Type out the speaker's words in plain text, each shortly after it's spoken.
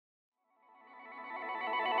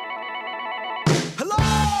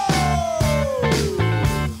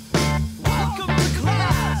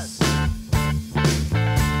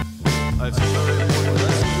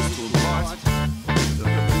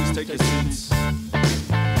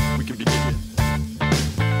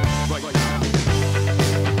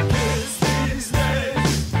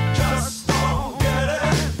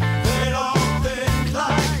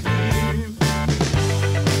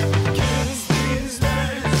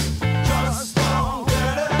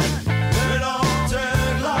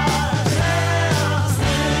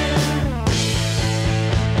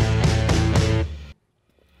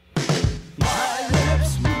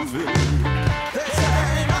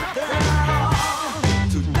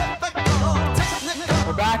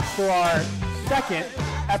for our second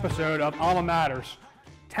episode of Alma Matters.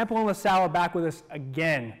 Temple and LaSalle are back with us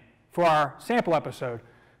again for our sample episode.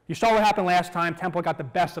 You saw what happened last time. Temple got the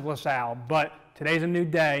best of LaSalle, but today's a new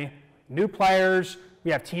day. New players.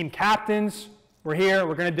 We have team captains. We're here.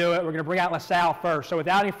 We're going to do it. We're going to bring out LaSalle first. So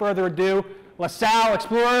without any further ado, LaSalle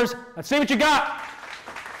Explorers, let's see what you got.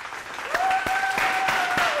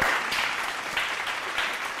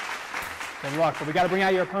 Good luck, but we got to bring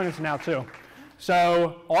out your opponents now too.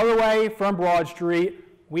 So all the way from Broad Street,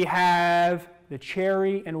 we have the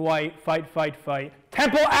cherry and white fight.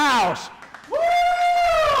 Temple Owls. Woo!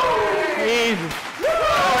 Jesus. Woo!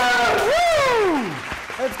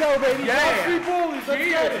 Let's go, baby. Yeah. Let's go.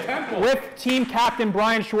 Temple. With team captain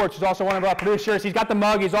Brian Schwartz, who's also one of our producers. He's got the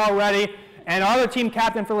mug. He's all ready. And our other team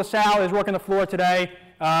captain for LaSalle is working the floor today,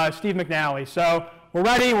 Steve McNally. So we're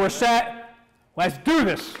ready. We're set. Let's do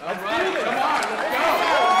this. All right. Come on. Let's go.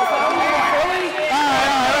 Wait.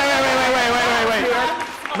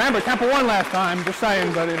 Remember, Temple won last time. Just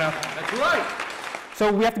saying, but you know. That's right. So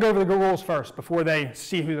we have to go over the rules first before they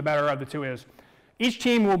see who the better of the two is. Each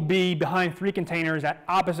team will be behind 3 containers at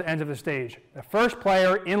opposite ends of the stage. The first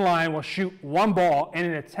player in line will shoot 1 ball in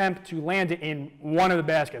an attempt to land it in one of the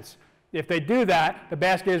baskets. If they do that, the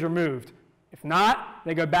basket is removed. If not,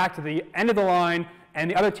 they go back to the end of the line and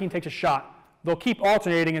the other team takes a shot. They'll keep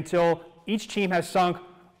alternating until each team has sunk,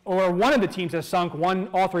 or one of the teams has sunk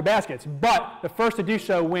all 3 baskets. But the first to do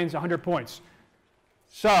so wins 100 points.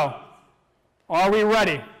 So, are we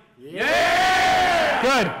ready? Yeah!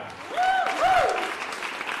 Good.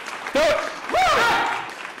 Do it.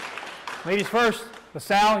 Ladies first.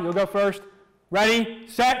 LaSalle, you'll go first. Ready,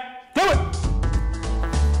 set, do it.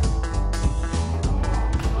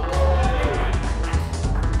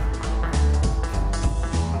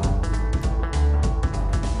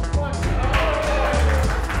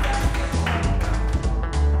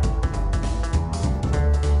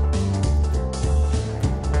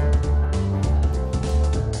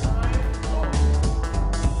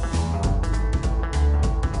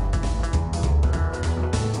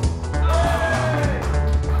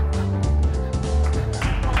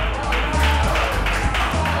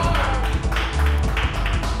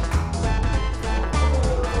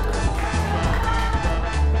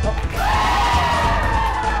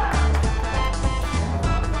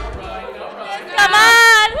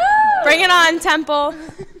 Bring it on, Temple.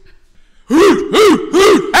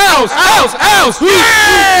 Owls! Owls! Owls!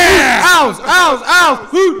 Yeah! Owls! Owls! Owls!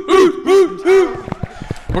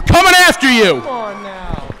 We're coming after you! Come on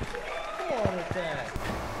now. Come on with that.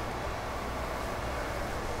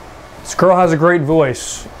 This girl has a great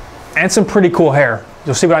voice and some pretty cool hair.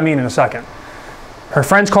 You'll see what I mean in a second. Her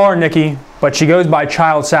friends call her Nikki, but she goes by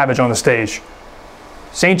Child Savage on the stage.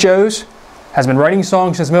 St. Joe's has been writing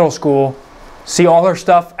songs since middle school. See all her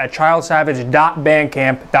stuff at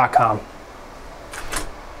childsavage.bandcamp.com.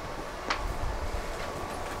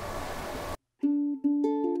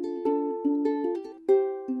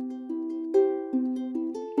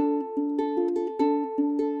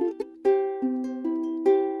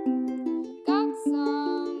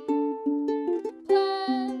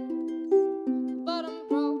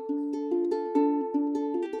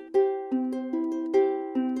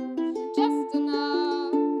 Just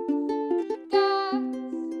enough gas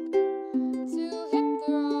to hit the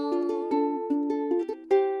road.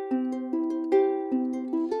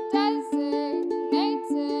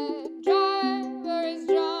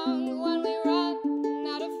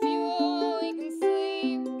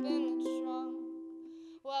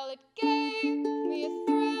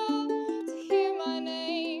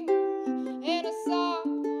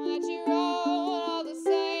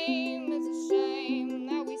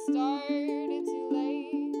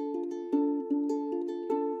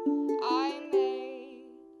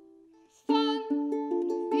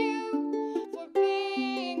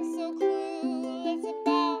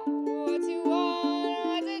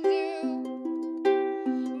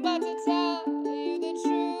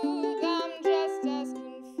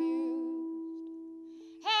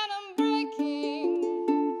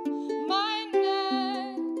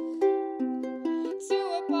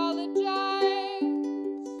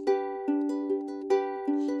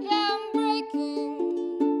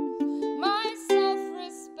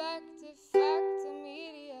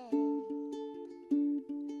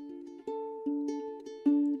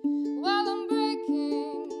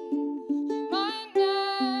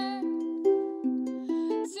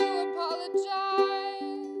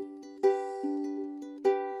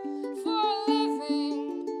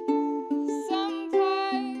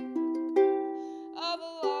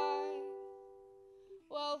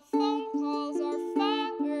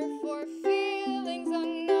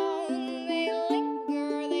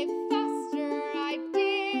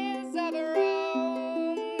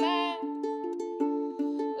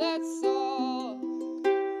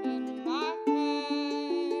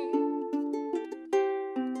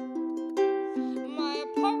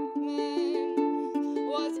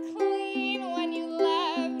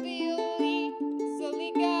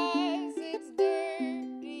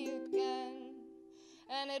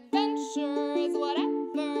 adventure is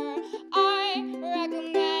whatever. I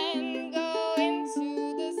recommend going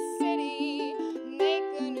to the city, make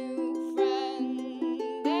a new friend,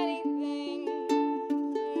 anything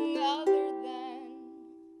other than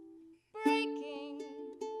breaking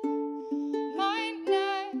my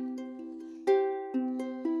neck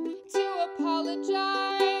to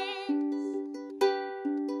apologize.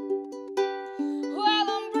 Well,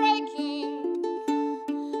 I'm breaking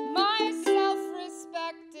my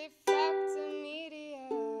self-respect effective media.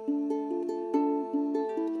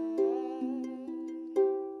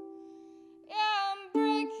 Yeah, I'm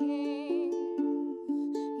breaking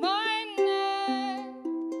my neck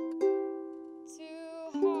to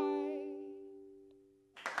hide.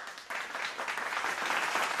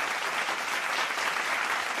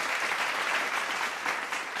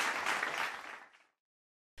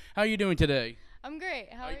 How are you doing today? I'm great.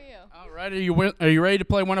 How are you? All right. Are you ready to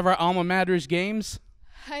play one of our alma mater's games?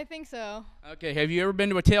 I think so. Okay. Have you ever been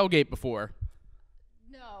to a tailgate before?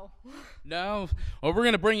 No. No? Well, we're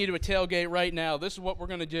going to bring you to a tailgate right now. This is what we're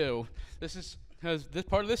going to do. This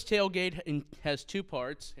part of this tailgate has two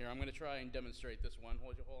parts. Here, I'm going to try and demonstrate this one.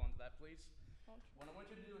 Hold on to that, please. What I want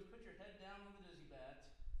you to do is put your head down on the dizzy bat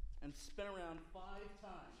and spin around 5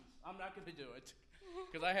 times. I'm not going to do it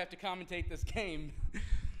because I have to commentate this game.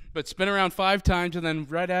 But spin around 5 times, and then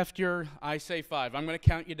right after I say 5, I'm going to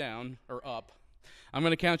count you down, or up. I'm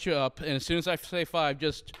going to count you up, and as soon as I say 5,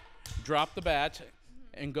 just drop the bat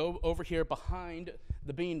and go over here behind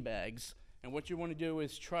the bean bags. And what you want to do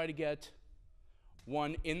is try to get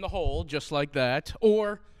one in the hole, just like that,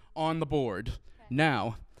 or on the board. Okay.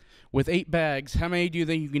 Now, with 8 bags, how many do you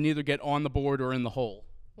think you can either get on the board or in the hole?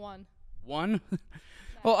 1. 1?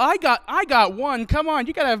 Well, I got 1. Come on,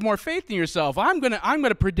 you gotta have more faith in yourself. I'm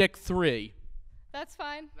gonna predict 3. That's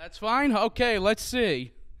fine. That's fine. Okay, let's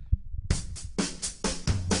see.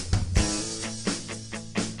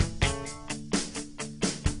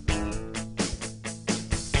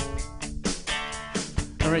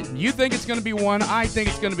 All right, you think it's gonna be 1. I think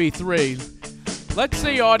it's gonna be 3. Let's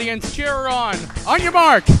see, audience. Cheer her on. On your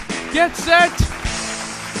mark. Get set.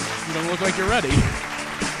 You don't look like you're ready.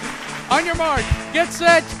 On your mark, get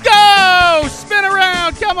set, go! Spin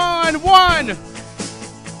around, come on. 1, 2,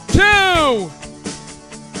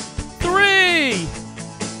 3,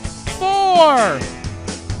 4,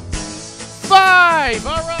 5.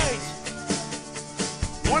 All right.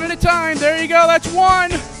 1 at a time. There you go. That's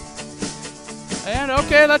 1. And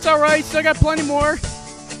okay, that's all right. Still got plenty more.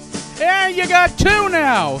 And you got 2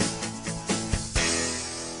 now.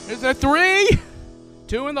 Is there 3?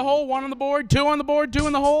 2 in the hole, 1 on the board, 2 on the board, 2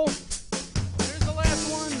 in the hole.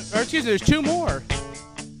 Or excuse me, there's 2 more.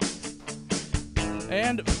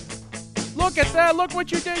 And look at that. Look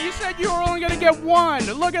what you did. You said you were only going to get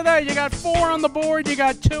 1. Look at that. You got 4 on the board. You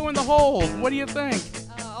got 2 in the hole. What do you think?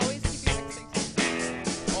 Always keep your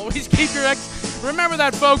expectations. Always keep your Remember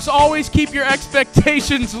that, folks. Always keep your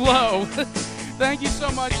expectations low. Thank you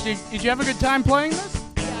so much. Did you have a good time playing this?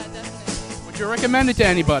 Yeah, definitely. Would you recommend it to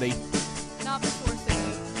anybody? Not before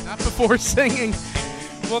singing. Not before singing.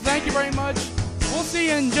 Well, thank you very much. We'll see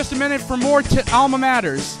you in just a minute for more Alma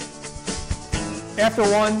Matters. After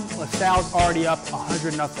 1, LaSalle's already up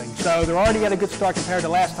 100-0. So they're already at a good start compared to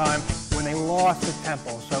last time when they lost to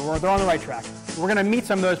Temple. So they're on the right track. We're going to meet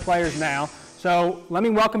some of those players now. So let me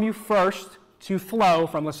welcome you first to Flo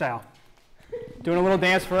from LaSalle. Doing a little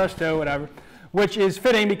dance for us too, whatever. Which is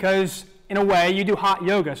fitting because, in a way, you do hot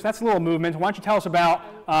yoga. So that's a little movement. Why don't you tell us about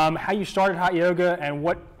how you started hot yoga and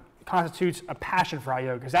what constitutes a passion for hot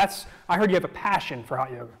yoga? Because I heard you have a passion for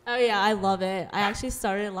hot yoga. Oh yeah, I love it. I actually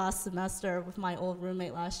started last semester with my old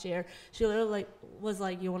roommate last year. She literally was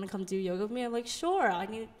like, "You want to come do yoga with me?" I'm like, "Sure." I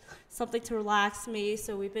need something to relax me,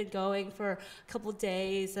 so we've been going for a couple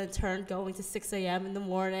days and turned going to 6 a.m. in the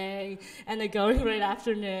morning and then going right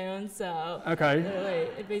afternoon. So okay,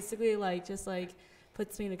 it basically just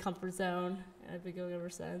puts me in the comfort zone. I've been going ever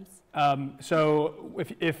since. So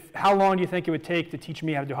how long do you think it would take to teach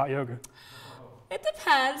me how to do hot yoga? It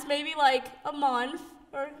depends, maybe like a month,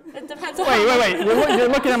 or it depends on Wait. You're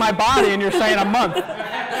looking at my body and you're saying a month. It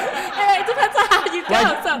depends on how you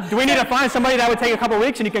go. Do we need to find somebody that would take a couple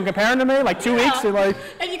weeks and you can compare them to me? Like 2 weeks? Or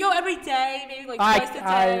And you go every day, maybe twice a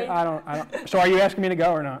day. I don't. So are you asking me to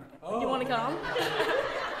go or not? You want to come?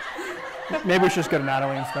 Maybe we should just go to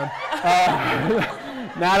Natalie instead.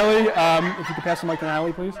 Natalie, if you could pass the mic to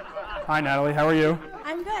Natalie, please. Hi, Natalie. How are you?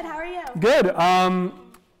 I'm good. How are you? Good.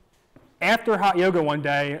 After hot yoga one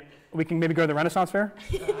day, we can maybe go to the Renaissance Fair?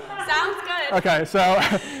 Sounds good. Okay, so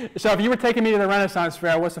if you were taking me to the Renaissance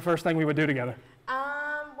Fair, what's the first thing we would do together?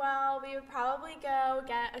 Well, we We would probably go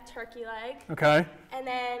get a turkey leg Okay. and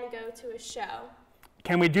then go to a show.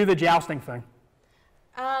 Can we do the jousting thing?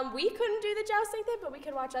 We couldn't do the jousting thing, but we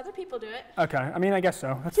could watch other people do it. Okay. I mean, I guess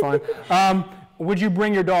so. That's fine. Would you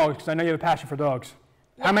bring your dogs? Because I know you have a passion for dogs.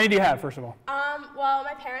 Yeah. How many do you have, first of all? Well,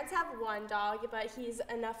 my parents have one dog, but he's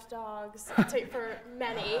enough dogs for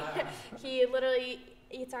many. He literally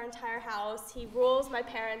eats our entire house. He rules my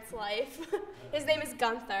parents' life. His name is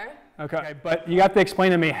Gunther. Okay, but you have to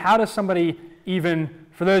explain to me, how does somebody even,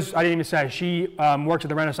 for those I didn't even say, she works at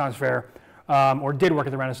the Renaissance Fair, or did work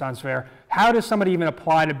at the Renaissance Fair. How does somebody even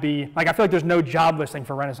apply to be, like, I feel like there's no job listing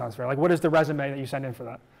for Renaissance Fair. Like, what is the resume that you send in for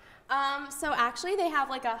that? So actually they have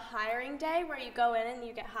like a hiring day where you go in and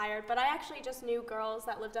you get hired, but I actually just knew girls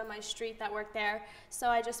that lived on my street that worked there, so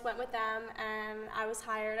I just went with them and I was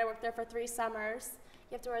hired. I worked there for 3 summers.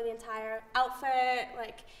 You have to wear the entire outfit,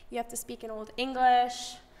 like you have to speak in Old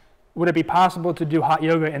English. Would it be possible to do hot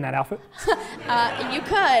yoga in that outfit? You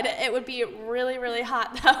could. It would be really, really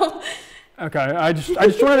hot though. Okay, I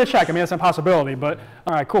just wanted to check. I mean, that's a possibility, but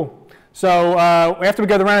all right, cool. So after we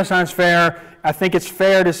go to the Renaissance Fair, I think it's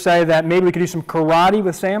fair to say that maybe we could do some karate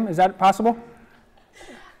with Sam. Is that possible?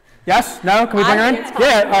 Yes? No? Can we bring her in?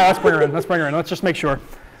 Yeah, let's bring her in. Let's bring her in. Let's just make sure.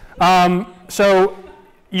 So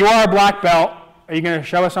you are a black belt. Are you going to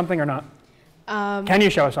show us something or not? Can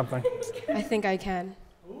you show us something? I think I can.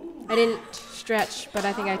 I didn't stretch, but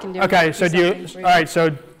I think I can do it. Okay, so all right,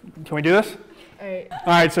 so can we do this? All right. All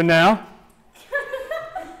right, so now.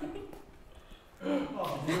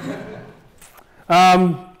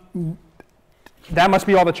 That must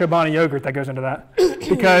be all the Chobani yogurt that goes into that.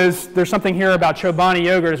 Because there's something here about Chobani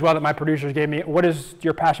yogurt as well that my producers gave me. What is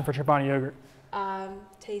your passion for Chobani yogurt?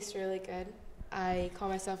 Tastes really good. I call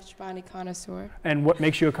myself a Chobani connoisseur. And what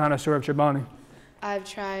makes you a connoisseur of Chobani? I've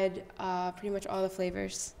tried pretty much all the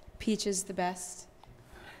flavors. Peach is the best.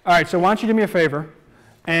 All right, so why don't you do me a favor,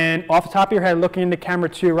 and off the top of your head, look into camera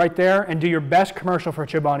 2 right there, and do your best commercial for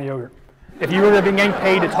Chobani yogurt. If you were to be getting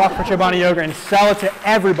paid to talk for Chobani yogurt and sell it to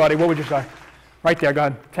everybody, what would you say? Right there, go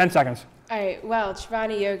ahead, 10 seconds. All right, well,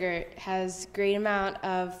 Chobani yogurt has great amount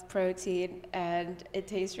of protein, and it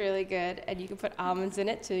tastes really good, and you can put almonds in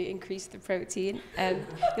it to increase the protein, and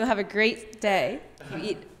you'll have a great day if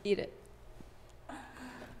you eat it.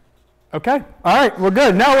 Okay, all right, we're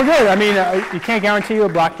good. No, we're good. I mean, you can't guarantee you a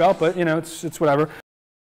black belt, but you know, it's whatever.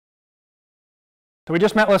 So we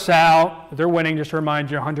just met LaSalle. They're winning, just to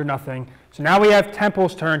remind you, 100-0. So now we have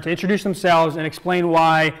Temple's turn to introduce themselves and explain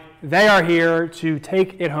why they are here to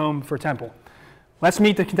take it home for Temple. Let's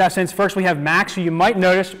meet the contestants. First, we have Max, who you might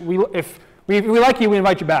notice. If we like you, we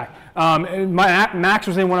invite you back. Max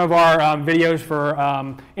was in one of our videos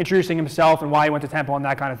for introducing himself and why he went to Temple and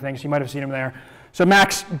that kind of thing, so you might have seen him there. So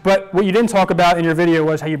Max, but what you didn't talk about in your video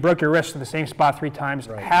was how you broke your wrist in the same spot 3 times.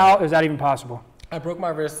 Right. How is that even possible? I broke my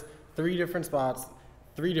wrist 3 different spots,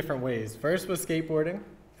 3 different ways. First was skateboarding,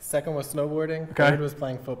 second was snowboarding, Okay. third was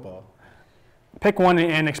playing football. Pick one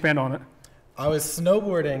and expand on it. I was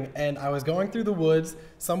snowboarding and I was going through the woods.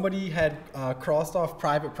 Somebody had crossed off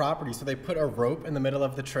private property, so they put a rope in the middle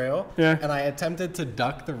of the trail. Yeah. And I attempted to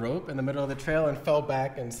duck the rope in the middle of the trail and fell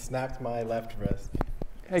back and snapped my left wrist.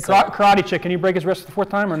 Hey, karate chick, can you break his wrist the 4th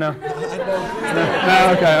time or no? No,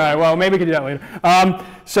 okay, all right. Well, maybe we can do that later.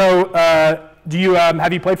 Do you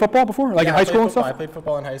have you played football before, like in high school and stuff? I played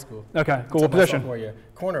football in high school. Okay, cool. What position?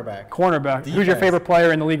 Cornerback. Cornerback. Who's your Defense. favorite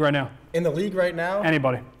player in the league right now? In the league right now,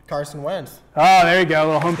 Anybody? Carson Wentz. Oh, there you go, a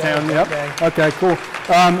little hometown. Gang, Yep. gang. Okay, cool.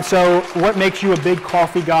 So what makes you a big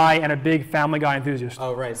coffee guy and a big Family Guy enthusiast?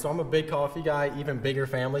 Oh, right. So I'm a big coffee guy, even bigger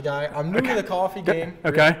family guy. I'm new to the coffee game.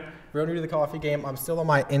 Okay. Real new to the coffee game. I'm still on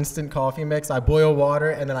my instant coffee mix. I boil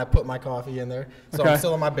water and then I put my coffee in there. So Okay. I'm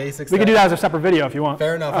still on my basics. We can do that as a separate video if you want.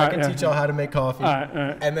 Fair enough. All I right, can yeah. teach y'all how to make coffee. All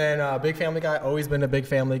right. And then big family guy. Always been a big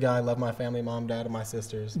family guy. Love my family, mom, dad, and my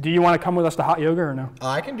sisters. Do you want to come with us to hot yoga or no?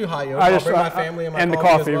 I can do hot yoga. I'll bring my family and my and the coffee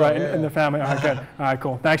coffee, as well. right? Yeah. And the family. All right, good. All right,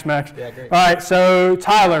 cool. Thanks, Max. Yeah, great. All right, so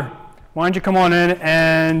Tyler, why don't you come on in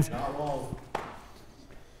and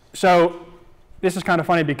so this is kind of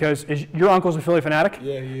funny because your uncle's a Philly fanatic?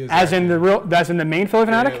 Yeah, he is. As in the main Philly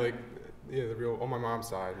fanatic? Yeah, the real on my mom's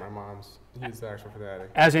side. He's the actual fanatic.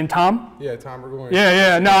 As in Tom? Yeah, Tom Burgoyne.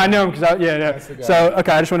 Yeah. No, I know him because That's the guy. So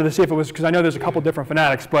okay, I just wanted to see if it was because I know there's a couple different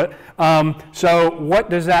fanatics. But so what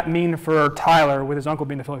does that mean for Tyler with his uncle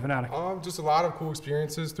being the Philly fanatic? Just a lot of cool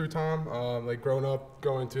experiences through Tom. Like growing up,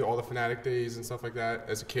 going to all the fanatic days and stuff like that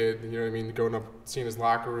as a kid. You know what I mean? Growing up, seeing his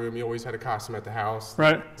locker room. He always had a costume at the house.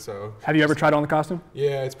 Right. So. Have you ever tried on the costume?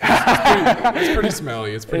 Yeah, it's pretty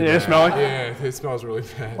smelly. It's pretty. It is bad. smelly? Yeah, it smells really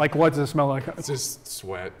bad. Like what does it smell like? It's just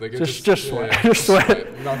sweat. Like Just Just sweat. Just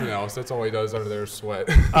sweat. Nothing else. That's all he does under there is sweat.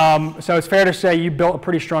 So it's fair to say you built a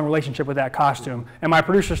pretty strong relationship with that costume. And my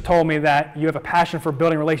producers told me that you have a passion for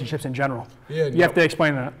building relationships in general. Yeah. You have to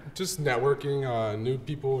explain that. Just networking, new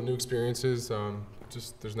people, new experiences.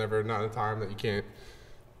 There's never not a time that you can't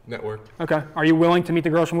network. Okay. Are you willing to meet the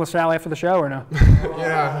girls from Salle after the show or no?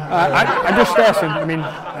 Yeah. I'm just asking. I mean,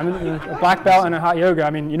 I'm a black belt and a hot yoga. I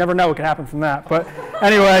mean, you never know what could happen from that. But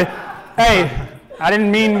anyway, hey, I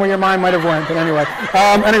didn't mean where your mind might have went. But anyway,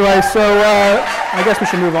 so I guess we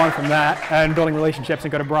should move on from that and building relationships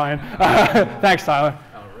and go to Brian. Thanks, Tyler.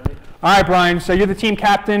 All right, Brian, so you're the team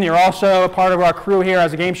captain. You're also a part of our crew here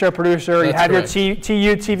as a game show producer. You have your TU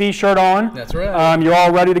TV shirt on. That's right. You're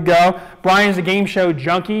all ready to go. Brian's a game show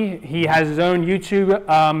junkie. He has his own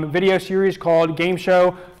YouTube video series called Game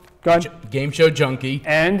Show. Game Show Junkie.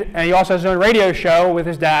 And he also has his own radio show with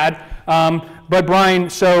his dad. But Brian,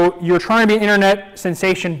 so you're trying to be an internet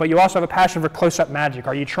sensation, but you also have a passion for close-up magic.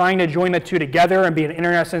 Are you trying to join the two together and be an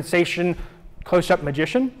internet sensation, close-up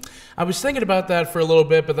magician? I was thinking about that for a little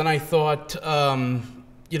bit, but then I thought,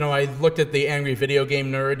 I looked at the Angry Video Game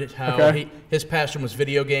Nerd, how his passion was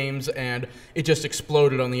video games, and it just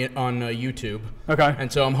exploded on YouTube. Okay. And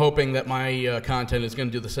so I'm hoping that my content is going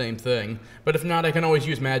to do the same thing. But if not, I can always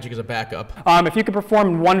use magic as a backup. If you could perform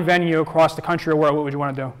in one venue across the country or world, what would you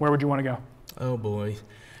want to do? Where would you want to go? Oh, boy.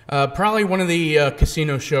 Probably one of the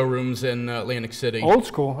casino showrooms in Atlantic City. Old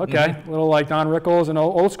school, okay. Mm-hmm. A little like Don Rickles and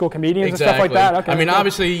old school comedians Exactly. and stuff like that. Okay. I mean, cool.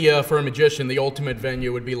 obviously, for a magician, the ultimate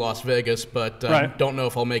venue would be Las Vegas, but don't know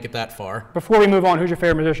if I'll make it that far. Before we move on, who's your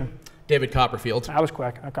favorite musician? David Copperfield. That was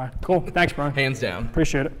quick. Okay, cool. Thanks, Brian. Hands down.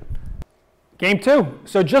 Appreciate it. Game 2.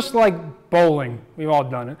 So just like bowling, we've all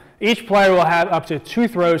done it. Each player will have up to 2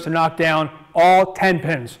 throws to knock down all 10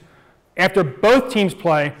 pins. After both teams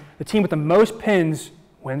play, the team with the most pins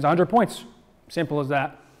wins 100 points. Simple as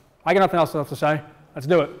that. I got nothing else to say. Let's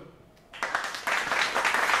do it.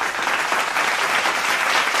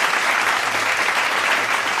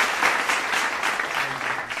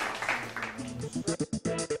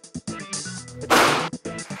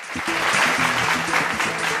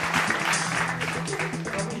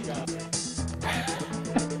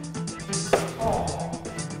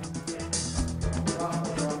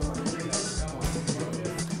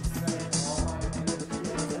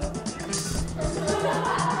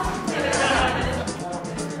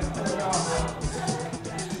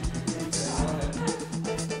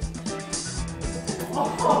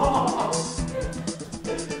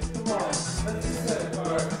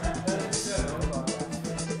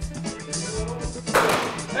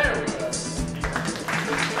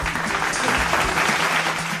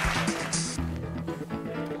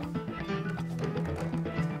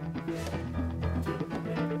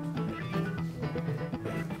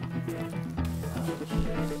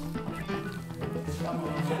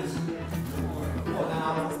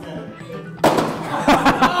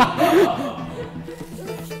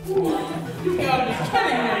 You gotta be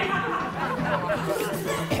kidding me!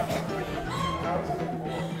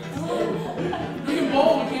 You can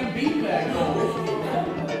bowl, you can't beat that goal.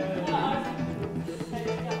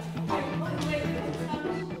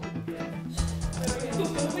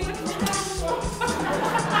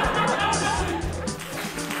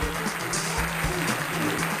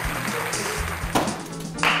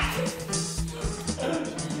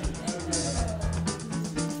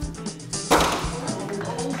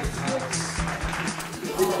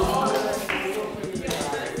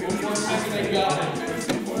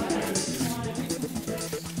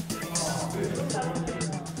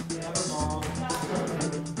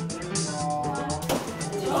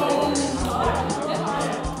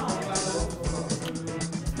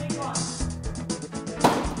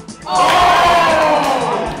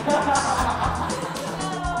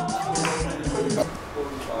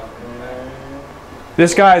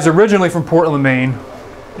 This guy is originally from Portland, Maine.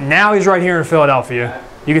 Now he's right here in Philadelphia.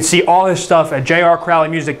 You can see all his stuff at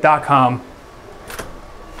jrcrowleymusic.com.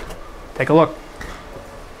 Take a look.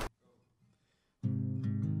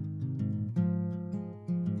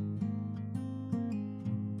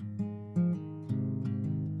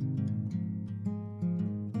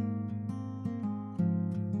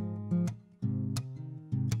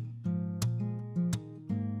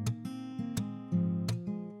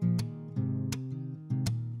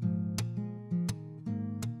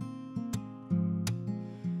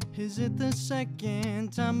 Is it the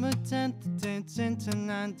second time attempted into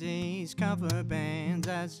 9 days? Cover bands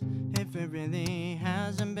as if it really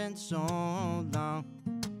hasn't been so long.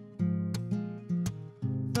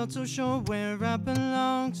 Not so sure where I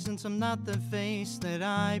belong, since I'm not the face that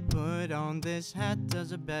I put on. This hat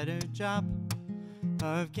does a better job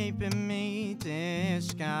of keeping me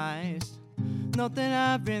disguised. Not that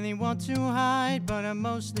I really want to hide, but I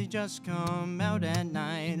mostly just come out at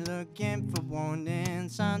night looking for warning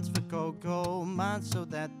signs for cocoa minds so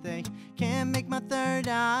that they can't make my third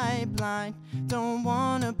eye blind. Don't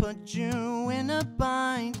wanna put you in a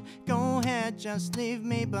bind. Go ahead, just leave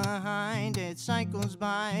me behind. It cycles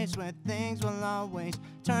by, swear things will always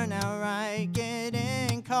turn out right.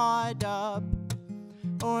 Getting caught up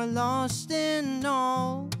or lost in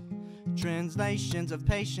all translations of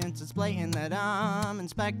patience. It's blatant that I'm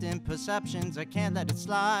inspecting perceptions. I can't let it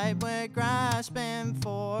slide. We're grasping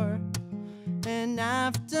for an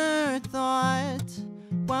afterthought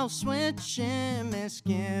while switching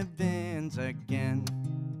misgivings again.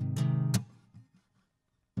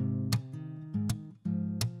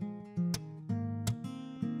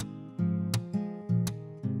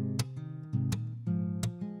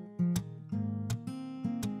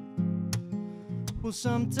 Well,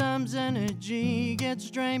 sometimes energy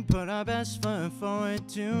gets drained, put our best foot forward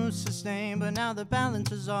to sustain, but now the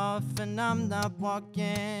balance is off and I'm not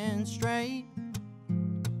walking straight.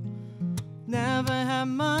 Never had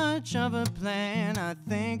much of a plan. I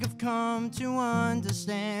think I've come to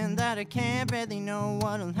understand that I can't really know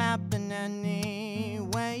what'll happen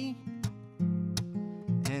anyway.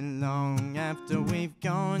 And long after we've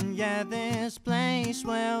gone, yeah, this place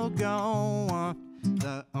will go on.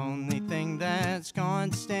 The only thing that's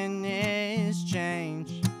constant is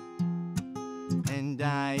change, and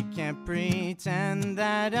I can't pretend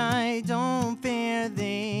that I don't fear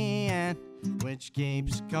the end, which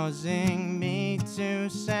keeps causing me to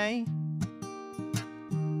say,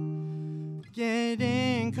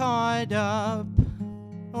 getting caught up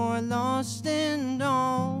or lost in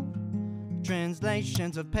all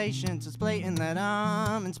translations of patience. It's blatant that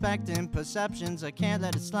I'm inspecting perceptions. I can't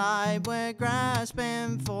let it slide. We're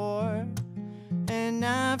grasping for an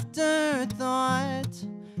afterthought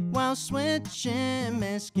while switching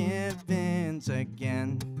misgivings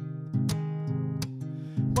again.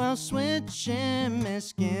 While switching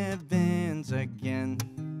misgivings again.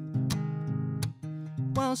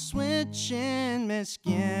 While switching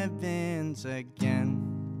misgivings again.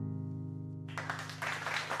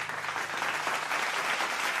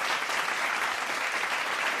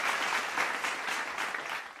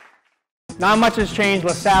 Not much has changed.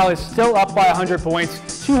 LaSalle is still up by 100 points,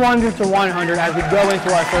 200-100 as we go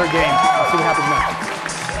into our third game. Let's see what happens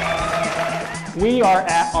next. We are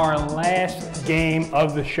at our last game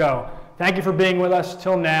of the show. Thank you for being with us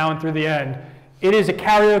till now and through the end. It is a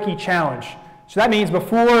karaoke challenge. So that means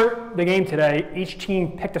before the game today, each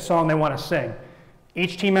team picked a song they want to sing.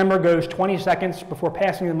 Each team member goes 20 seconds before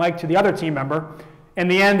passing the mic to the other team member. In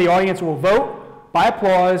the end, the audience will vote by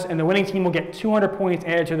applause, and the winning team will get 200 points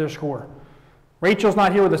added to their score. Rachel's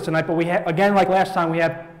not here with us tonight, but we have, again, like last time, we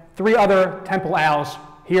have 3 other Temple Owls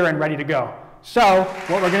here and ready to go. So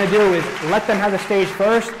what we're going to do is let them have the stage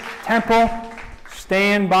first. Temple,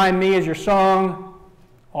 Stand By Me is your song.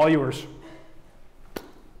 All yours.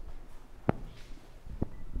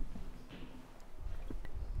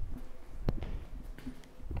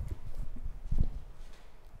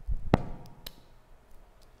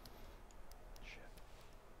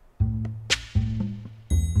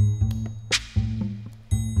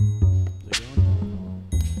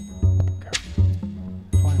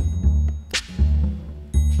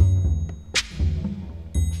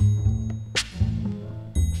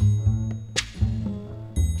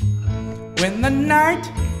 When the night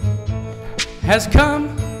has come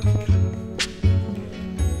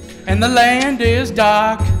and the land is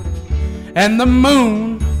dark and the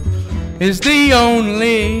moon is the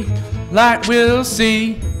only light we'll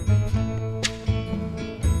see,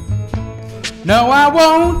 no, I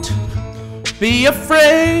won't be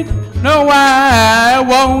afraid. No, I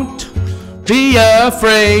won't be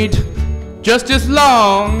afraid. Just as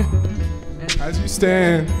long as you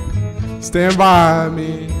stand by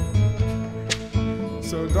me.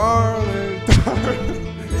 So darling,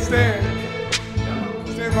 stand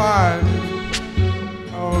by me.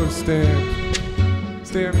 Oh, stand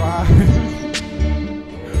by me.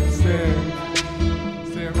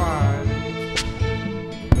 Stand by me.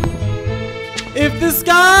 If the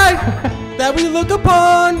sky that we look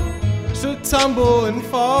upon should tumble and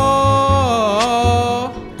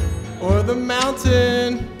fall, or the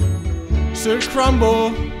mountain should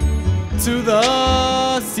crumble to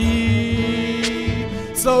the sea,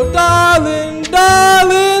 so darling,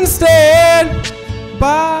 darling, stand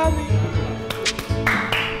by me.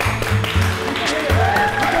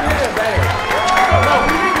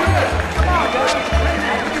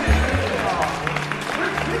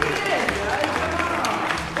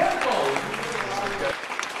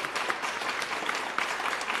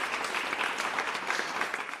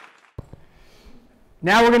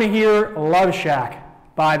 Now we're going to hear Love Shack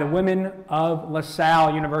by the women of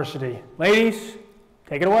LaSalle University. Ladies,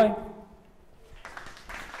 take it away.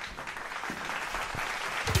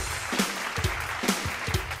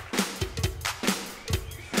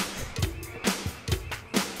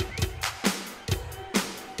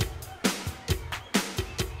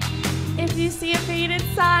 If you see a faded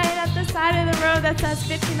sign at the side of the road that says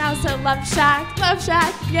 15 hours to Love Shack,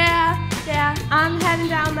 yeah, yeah. I'm heading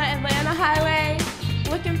down the Atlanta highway,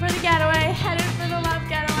 looking for the getaway, headed for the love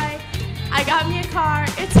getaway. I got me a car,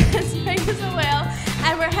 it's as big as a whale,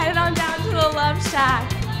 and we're headed on down to the Love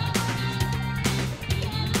Shack.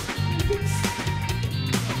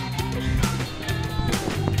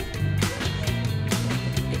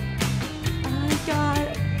 I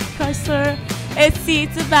got Chrysler. It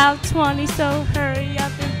seats about 20, so hurry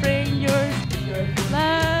up and bring your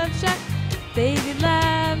Love Shack, baby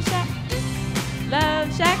Love Shack,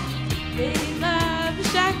 Love Shack, baby Love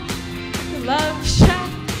Shack, Love Shack,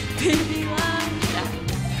 baby Love Shack,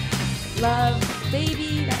 love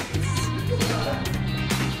baby that's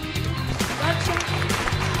Love Shack.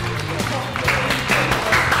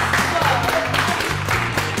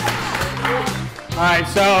 All right,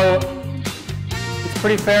 so it's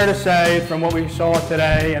pretty fair to say from what we saw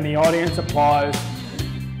today and the audience applause,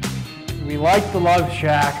 we like the Love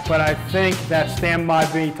Shack, but I think that Stand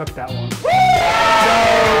By Me took that one. So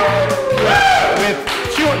with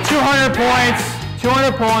 200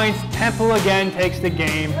 points, Temple again takes the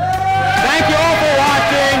game. Thank you all for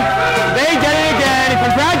watching. They did it again.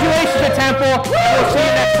 Congratulations to Temple. We'll see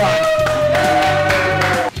you next time.